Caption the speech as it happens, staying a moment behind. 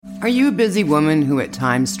Are you a busy woman who at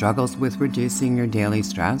times struggles with reducing your daily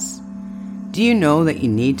stress? Do you know that you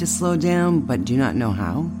need to slow down but do not know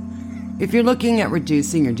how? If you're looking at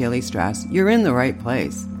reducing your daily stress, you're in the right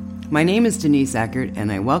place. My name is Denise Eckert,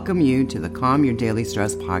 and I welcome you to the Calm Your Daily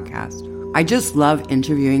Stress podcast. I just love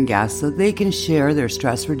interviewing guests so they can share their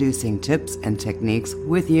stress-reducing tips and techniques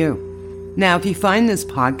with you. Now, if you find this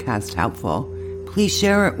podcast helpful, please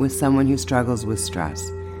share it with someone who struggles with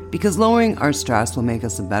stress, because lowering our stress will make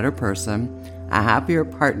us a better person, a happier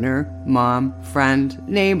partner, mom, friend,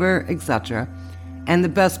 neighbor, etc. And the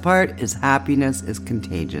best part is happiness is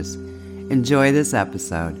contagious. Enjoy this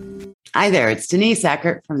episode. Hi there, it's Denise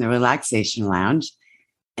Eckert from the Relaxation Lounge.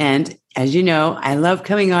 And as you know, I love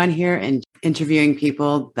coming on here and interviewing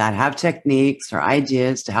people that have techniques or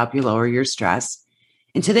ideas to help you lower your stress.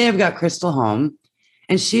 And today I've got Krystal Holm,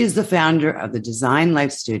 and she is the founder of the Design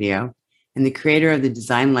Life Studio and the creator of the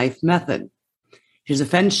Design Life Method. She's a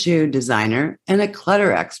Feng Shui designer and a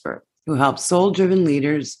clutter expert who helps soul-driven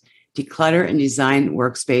leaders declutter and design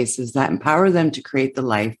workspaces that empower them to create the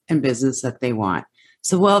life and business that they want.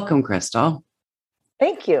 So welcome, Krystal.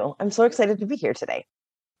 Thank you. I'm so excited to be here today.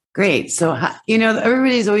 Great. So,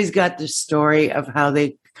 everybody's always got the story of how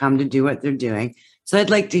they come to do what they're doing. So I'd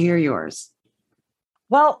like to hear yours.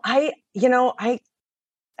 Well, I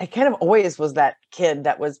kind of always was that kid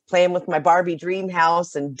that was playing with my Barbie dream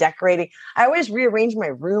house and decorating. I always rearranged my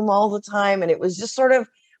room all the time. And it was just sort of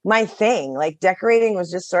my thing. Like decorating was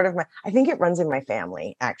just sort of I think it runs in my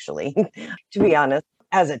family, actually, to be honest.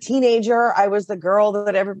 As a teenager, I was the girl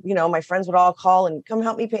that my friends would all call and come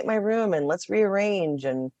help me paint my room and let's rearrange.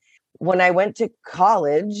 And when I went to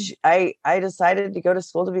college, I decided to go to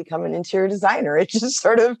school to become an interior designer. It just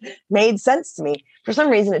sort of made sense to me. For some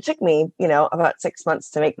reason, it took me, about 6 months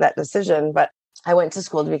to make that decision. But I went to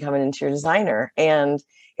school to become an interior designer. And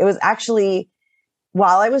it was actually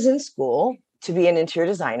while I was in school to be an interior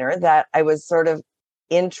designer that I was sort of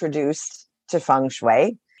introduced to Feng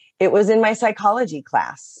Shui. It was in my psychology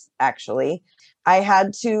class, actually. I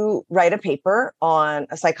had to write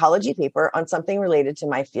a psychology paper on something related to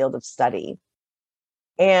my field of study.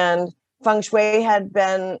 And Feng Shui had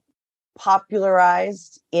been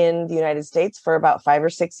popularized in the United States for about 5 or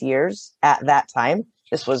 6 years at that time.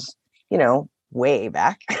 This was, way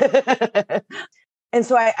back. And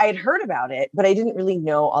so I'd heard about it, but I didn't really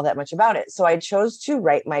know all that much about it. So I chose to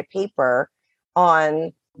write my paper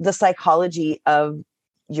on the psychology of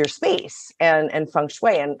your space and Feng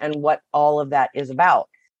Shui and what all of that is about.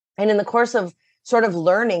 And in the course of sort of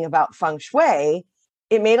learning about Feng Shui,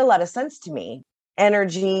 it made a lot of sense to me.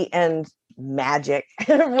 Energy and magic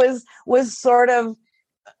was sort of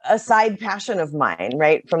a side passion of mine,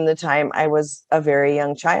 right? From the time I was a very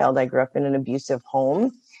young child. I grew up in an abusive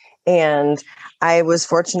home, and I was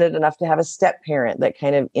fortunate enough to have a step parent that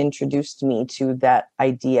kind of introduced me to that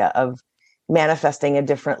idea of manifesting a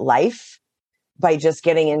different life by just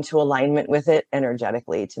getting into alignment with it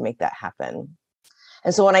energetically to make that happen.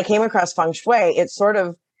 And so when I came across Feng Shui, it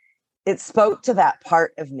spoke to that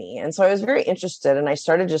part of me. And so I was very interested, and I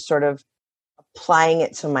started just sort of applying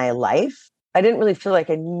it to my life. I didn't really feel like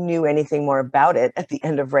I knew anything more about it at the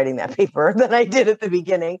end of writing that paper than I did at the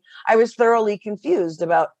beginning. I was thoroughly confused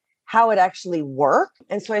about how it actually worked.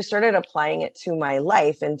 And so I started applying it to my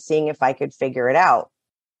life and seeing if I could figure it out.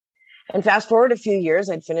 And fast forward a few years,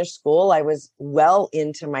 I'd finished school. I was well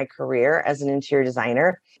into my career as an interior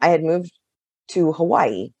designer. I had moved to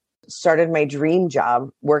Hawaii, started my dream job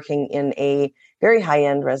working in a very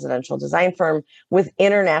high-end residential design firm with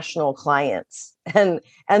international clients. And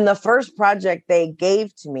the first project they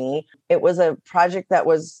gave to me, it was a project that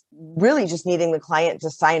was really just needing the client to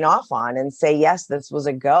sign off on and say, yes, this was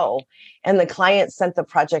a go. And the client sent the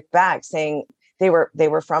project back saying they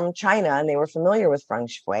were from China and they were familiar with Feng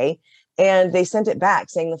Shui. And they sent it back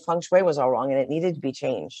saying the Feng Shui was all wrong and it needed to be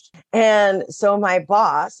changed. And so my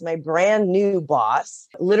boss, my brand new boss,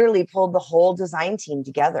 literally pulled the whole design team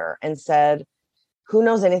together and said, who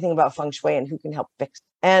knows anything about Feng Shui and who can help fix it?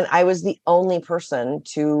 And I was the only person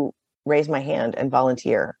to raise my hand and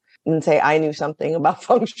volunteer and say I knew something about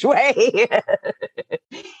Feng Shui.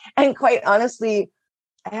 And quite honestly,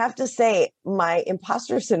 I have to say my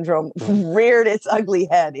imposter syndrome reared its ugly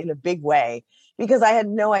head in a big way, because I had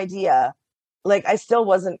no idea. Like, I still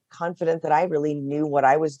wasn't confident that I really knew what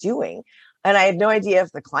I was doing. And I had no idea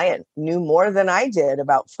if the client knew more than I did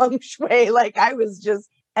about Feng Shui.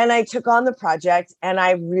 And I took on the project, and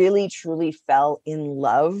I really, truly fell in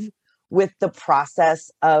love with the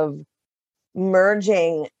process of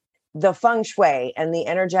merging the Feng Shui and the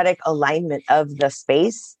energetic alignment of the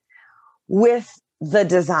space with the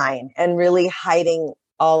design and really hiding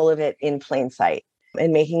all of it in plain sight.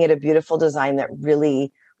 and making it a beautiful design that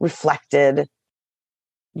really reflected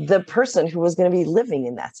the person who was going to be living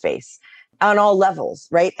in that space on all levels,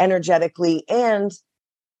 right? Energetically and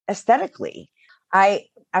aesthetically.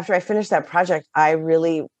 After I finished that project, I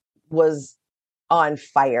really was on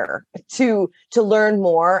fire to learn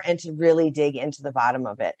more and to really dig into the bottom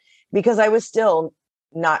of it, because I was still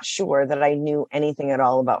not sure that I knew anything at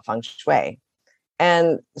all about feng shui.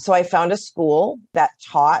 And so I found a school that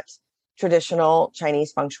taught traditional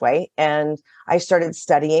Chinese feng shui, and I started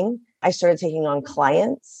studying. I started taking on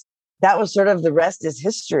clients. That was sort of, the rest is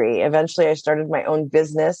history. Eventually I started my own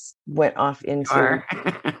business, went off into Sure.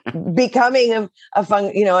 becoming an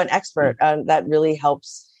expert that really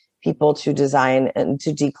helps people to design and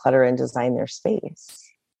to declutter and design their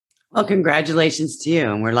space. Well, congratulations to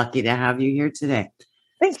you. And we're lucky to have you here today.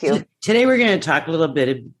 Thank you. Today, we're going to talk a little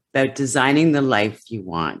bit about designing the life you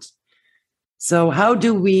want. So how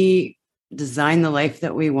do we design the life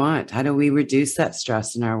that we want? How do we reduce that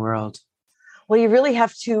stress in our world? Well, you really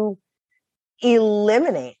have to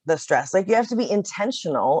eliminate the stress. Like, you have to be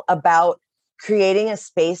intentional about creating a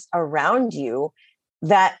space around you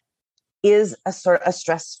that is a sort of a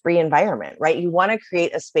stress-free environment, right? You want to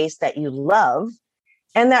create a space that you love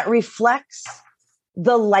and that reflects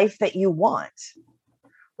the life that you want,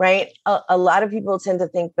 right? A lot of people tend to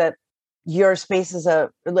think that your space is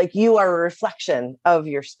you are a reflection of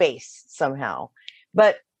your space somehow.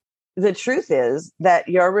 But the truth is that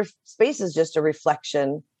your space is just a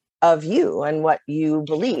reflection of you and what you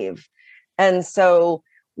believe. And so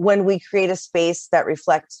when we create a space that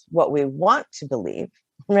reflects what we want to believe,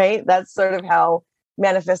 right? That's sort of how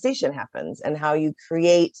manifestation happens, and how you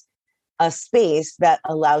create a space that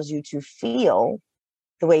allows you to feel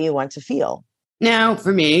the way you want to feel. Now,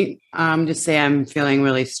 for me, just say I'm feeling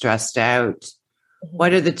really stressed out.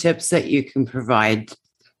 What are the tips that you can provide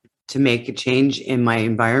to make a change in my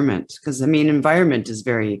environment? Because, environment is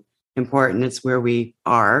very important. It's where we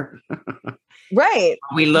are. Right.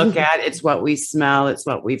 We look at, it's what we smell, it's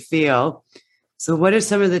what we feel. So what are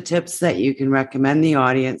some of the tips that you can recommend the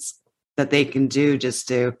audience that they can do just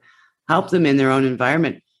to help them in their own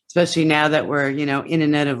environment, especially now that we're, in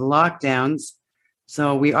and out of lockdowns?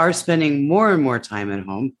 So we are spending more and more time at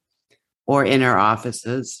home or in our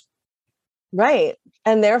offices. Right.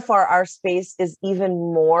 And therefore, our space is even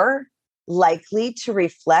more likely to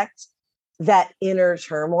reflect that inner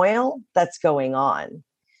turmoil that's going on.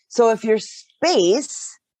 So if your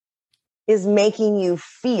space is making you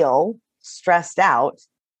feel stressed out,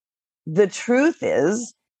 the truth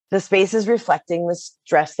is the space is reflecting the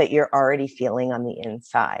stress that you're already feeling on the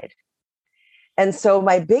inside. And so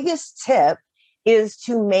my biggest tip is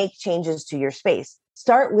to make changes to your space.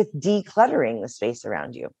 Start with decluttering the space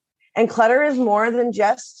around you. And clutter is more than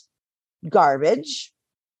just garbage.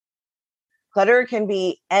 Clutter can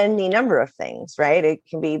be any number of things, right? It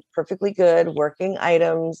can be perfectly good working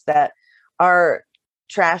items that are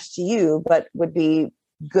trash to you, but would be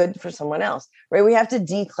good for someone else, right? We have to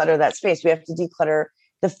declutter that space. We have to declutter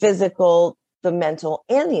the physical, the mental,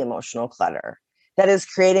 and the emotional clutter that is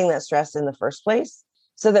creating that stress in the first place,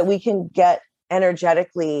 so that we can get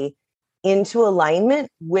energetically into alignment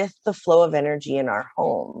with the flow of energy in our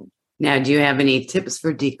home. Now, do you have any tips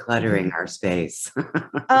for decluttering our space?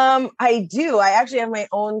 I do. I actually have my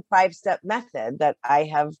own 5-step method that I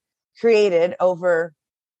have created over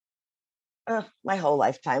my whole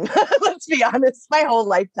lifetime. Let's be honest, my whole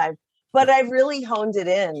lifetime. But I've really honed it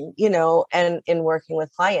in, and in working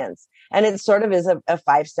with clients. And it sort of is a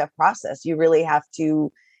 5-step process. You really have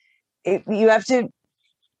to,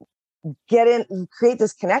 get in and create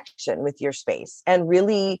this connection with your space and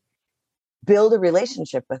really build a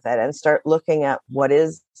relationship with it, and start looking at what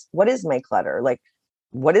is my clutter? Like,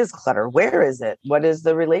 what is clutter? Where is it? What is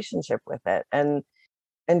the relationship with it? And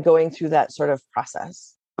going through that sort of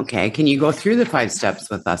process. Okay. Can you go through the 5 steps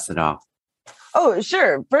with us at all? Oh,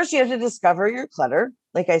 sure. First, you have to discover your clutter,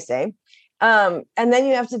 like I say. And then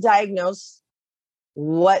you have to diagnose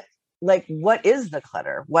what is the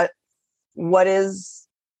clutter? What is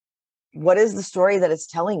the story that it's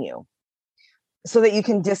telling you, so that you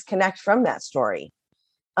can disconnect from that story,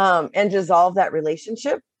 and dissolve that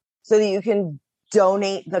relationship, so that you can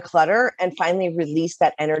donate the clutter and finally release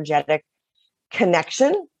that energetic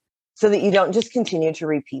connection, so that you don't just continue to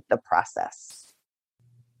repeat the process.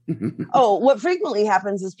 What frequently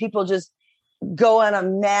happens is people just go on a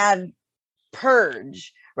mad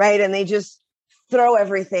purge, right? And they just throw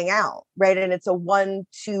everything out, right? And it's a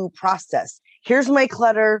 1-2 process. Here's my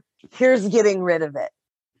clutter. Here's getting rid of it,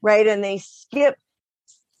 right? And they skip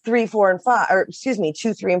 3, 4, and 5, or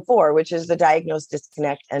 2, 3, and 4, which is the diagnose,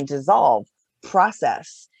 disconnect, and dissolve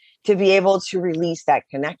process. to be able to release that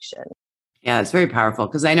connection. Yeah, it's very powerful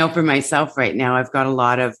because I know for myself right now, I've got a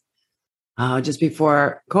lot of, just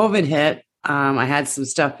before COVID hit, I had some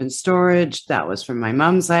stuff in storage that was from my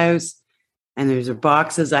mom's house. And there's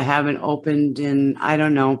boxes I haven't opened in, I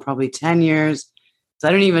don't know, probably 10 years. So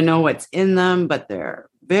I don't even know what's in them, but they're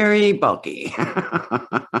very bulky.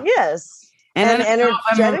 Yes. And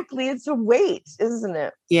energetically, it's a weight, isn't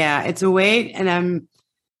it? Yeah, it's a weight. And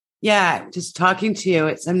just talking to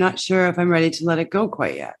you, I'm not sure if I'm ready to let it go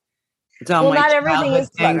quite yet. It's all well, not everything is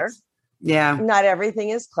clutter. Things. Yeah. Not everything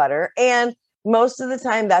is clutter. And most of the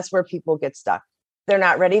time, that's where people get stuck. They're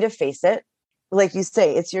not ready to face it. Like you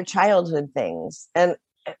say, it's your childhood things. And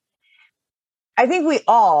I think we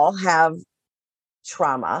all have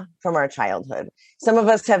trauma from our childhood. Some of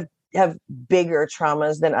us have bigger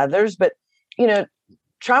traumas than others, but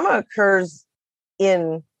trauma occurs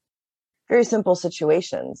in very simple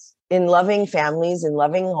situations, in loving families, in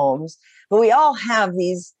loving homes. But we all have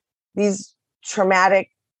these traumatic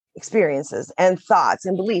experiences and thoughts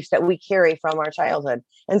and beliefs that we carry from our childhood.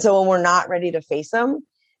 And so when we're not ready to face them,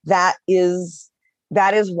 that is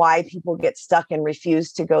why people get stuck and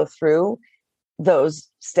refuse to go through those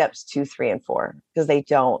steps 2, 3, and 4, because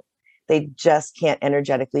they just can't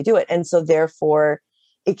energetically do it. And so therefore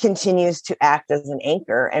it continues to act as an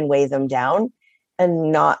anchor and weigh them down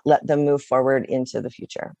and not let them move forward into the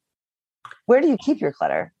future. Where do you keep your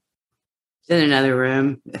clutter? In another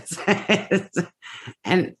room.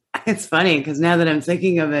 And it's funny because now that I'm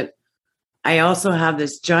thinking of it, I also have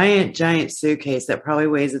this giant suitcase that probably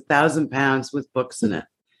weighs 1,000 pounds with books in it.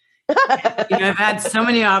 I've had so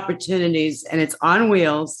many opportunities and it's on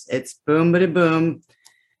wheels. It's boom, bada boom.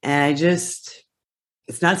 And it's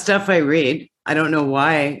not stuff I read. I don't know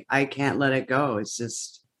why I can't let it go.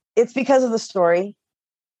 It's because of the story.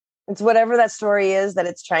 It's whatever that story is that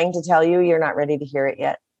it's trying to tell you. You're not ready to hear it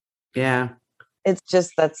yet. Yeah. It's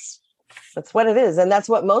just, that's what it is. And that's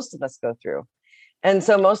what most of us go through. And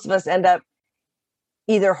so most of us end up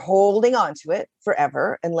either holding on to it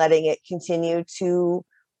forever and letting it continue to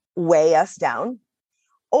weigh us down,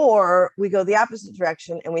 or we go the opposite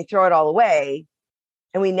direction and we throw it all away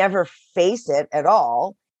and we never face it at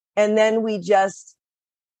all. And then we just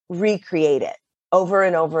recreate it over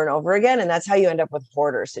and over and over again. And that's how you end up with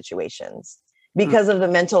hoarder situations because of the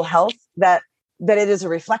mental health that it is a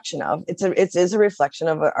reflection of. It is a reflection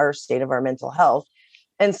of our state of our mental health.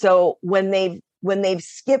 And so when they've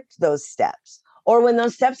skipped those steps, or when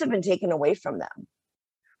those steps have been taken away from them,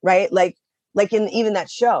 right? Like in even that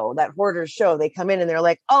show, that hoarder show, they come in and they're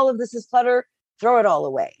like, all of this is clutter, throw it all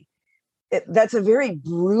away. That's a very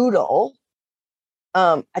brutal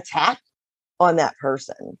attack on that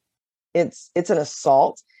person. It's an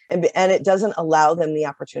assault, and it doesn't allow them the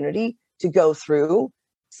opportunity to go through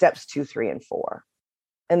steps 2, 3, and 4.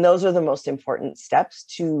 And those are the most important steps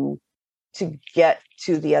to get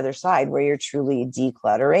to the other side, where you're truly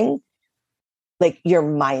decluttering, like your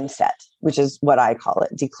mindset, which is what I call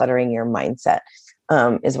it. Decluttering your mindset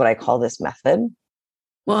is what I call this method.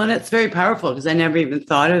 Well, and it's very powerful because I never even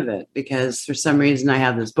thought of it, because for some reason I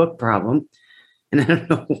have this book problem and I don't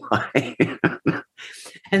know why.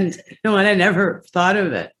 And I never thought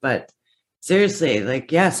of it. But seriously,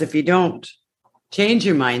 yes, if you don't change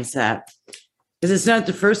your mindset, because it's not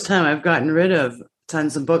the first time I've gotten rid of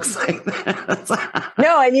tons of books like that.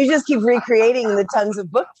 No, and you just keep recreating the tons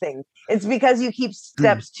of book things. It's because you keep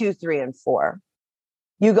steps 2, 3, and 4.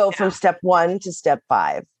 You go from step 1 to step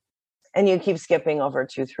 5, and you keep skipping over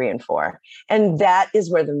 2, 3, and 4. And that is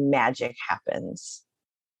where the magic happens,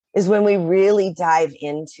 is when we really dive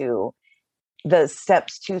into the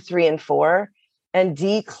steps 2, 3, and 4 and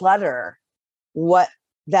declutter what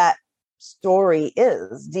that story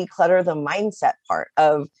is, declutter the mindset part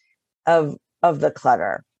of the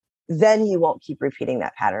clutter. Then you won't keep repeating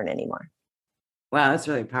that pattern anymore. Wow, that's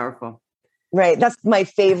really powerful. Right. That's my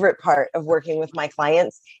favorite part of working with my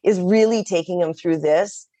clients, is really taking them through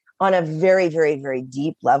this on a very, very, very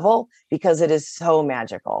deep level, because it is so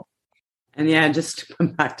magical. And just to come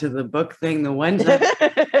back to the book thing, the one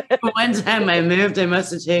time I moved, I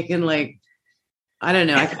must have taken I don't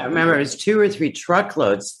know, I can't remember. It was 2 or 3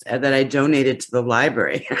 truckloads that I donated to the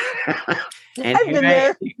library. And I've been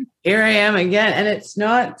there. Here I am again. And it's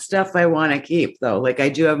not stuff I want to keep, though. I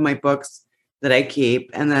do have my books that I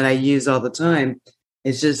keep and that I use all the time.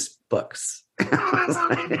 It's just books.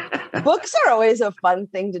 Books are always a fun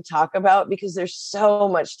thing to talk about, because there's so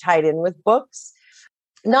much tied in with books,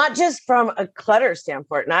 not just from a clutter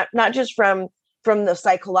standpoint, not just from the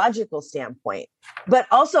psychological standpoint, but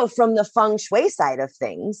also from the feng shui side of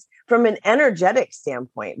things, from an energetic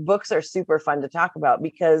standpoint. Books are super fun to talk about,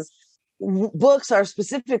 because books are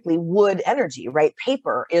specifically wood energy, right?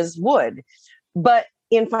 Paper is wood. But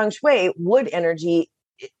in feng shui, wood energy,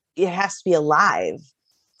 it has to be alive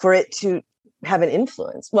for it to have an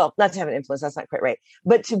influence. Well, not to have an influence, that's not quite right,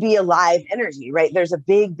 but to be a live energy, right? There's a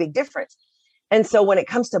big, big difference. And so when it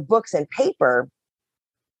comes to books and paper,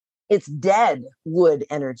 it's dead wood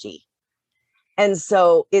energy. And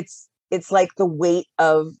so it's like the weight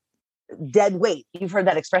of dead weight. You've heard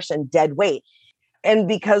that expression, dead weight. And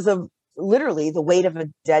because of literally the weight of a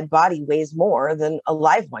dead body weighs more than a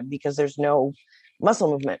live one because there's no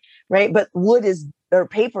muscle movement, right? But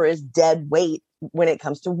paper is dead weight when it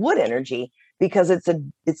comes to wood energy because it's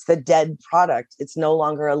the dead product. It's no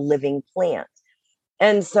longer a living plant.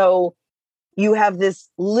 And so you have this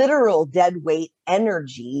literal dead weight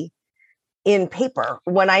energy in paper.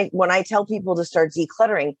 When I tell people to start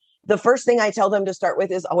decluttering, the first thing I tell them to start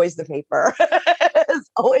with is always the paper. It's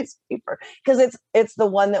always paper because it's the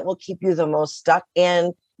one that will keep you the most stuck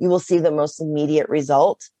and you will see the most immediate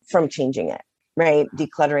result from changing it, right?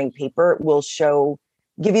 Decluttering paper will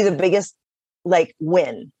give you the biggest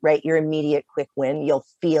win, right? Your immediate quick win. You'll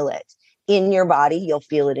feel it in your body. You'll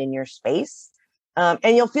feel it in your space.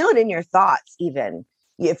 And you'll feel it in your thoughts even.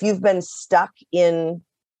 If you've been stuck in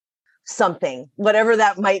something, whatever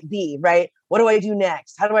that might be, right? What do I do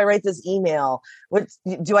next? How do I write this email? What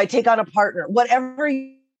do I take on a partner? Whatever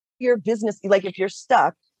your business, if you're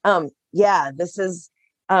stuck, this is,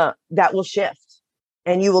 that will shift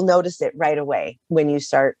and you will notice it right away when you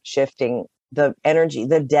start shifting the energy,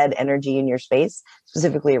 the dead energy in your space,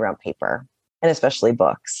 specifically around paper and especially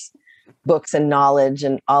books and knowledge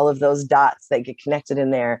and all of those dots that get connected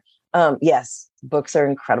in there. Yes, books are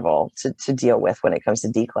incredible to deal with when it comes to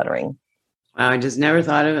decluttering. Wow, I just never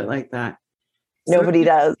thought of it like that. Nobody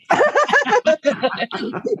does.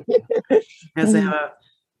 As I have a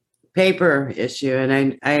paper issue,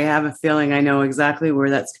 and I have a feeling I know exactly where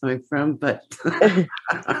that's coming from, but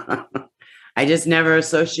I just never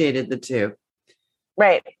associated the two.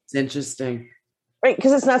 Right. It's interesting. Right,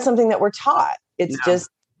 because it's not something that we're taught. It's just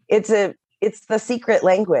it's the secret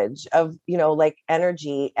language of,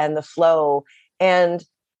 energy and the flow and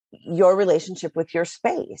your relationship with your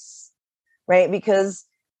space, right? Because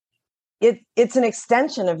it's an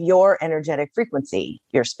extension of your energetic frequency,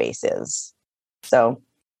 your space is. So.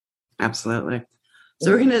 Absolutely.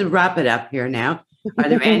 So we're going to wrap it up here now. Are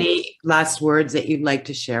there any last words that you'd like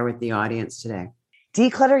to share with the audience today?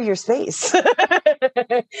 Declutter your space.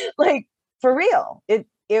 For real, it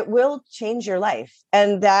will change your life.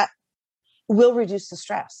 And that will reduce the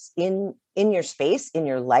stress in your space, in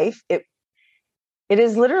your life. It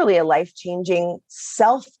is literally a life-changing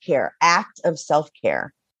self-care, act of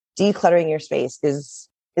self-care. Decluttering your space is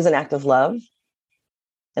an act of love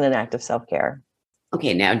and an act of self-care.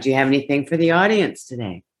 Okay, now do you have anything for the audience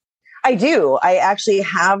today? I do. I actually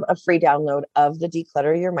have a free download of the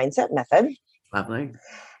Declutter Your Mindset method. Lovely.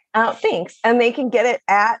 Thanks. And they can get it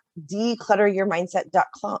at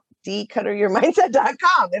declutteryourmindset.com.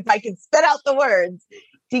 Declutteryourmindset.com. If I can spit out the words,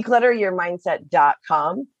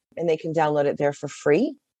 declutteryourmindset.com. And they can download it there for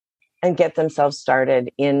free and get themselves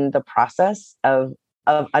started in the process of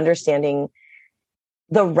understanding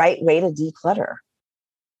the right way to declutter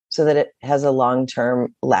so that it has a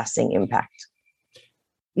long-term lasting impact.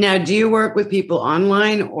 Now, do you work with people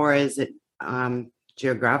online or is it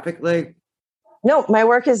geographically? No, my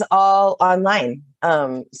work is all online.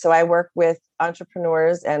 So I work with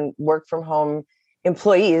entrepreneurs and work from home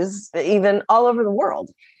employees, even all over the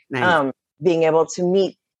world. Nice. Being able to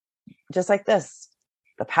meet just like this,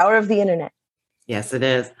 the power of the internet. Yes, it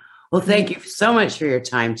is. Well, thank you so much for your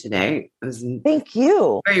time today. It was Thank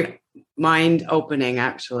you. Very mind-opening,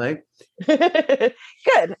 actually.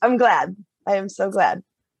 Good. I'm glad. I am so glad.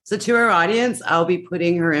 So to our audience, I'll be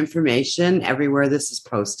putting her information everywhere this is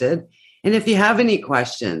posted. And if you have any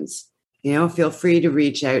questions, feel free to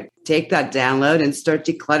reach out, take that download and start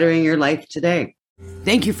decluttering your life today.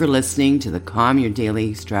 Thank you for listening to the Calm Your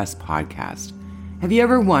Daily Stress podcast. Have you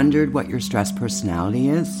ever wondered what your stress personality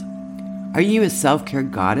is? Are you a self-care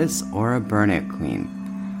goddess or a burnout queen?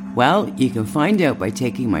 Well, you can find out by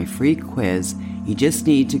taking my free quiz. You just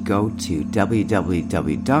need to go to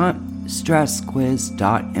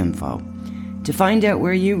www.stressquiz.info to find out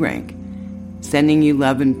where you rank. Sending you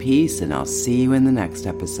love and peace, and I'll see you in the next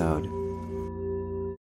episode.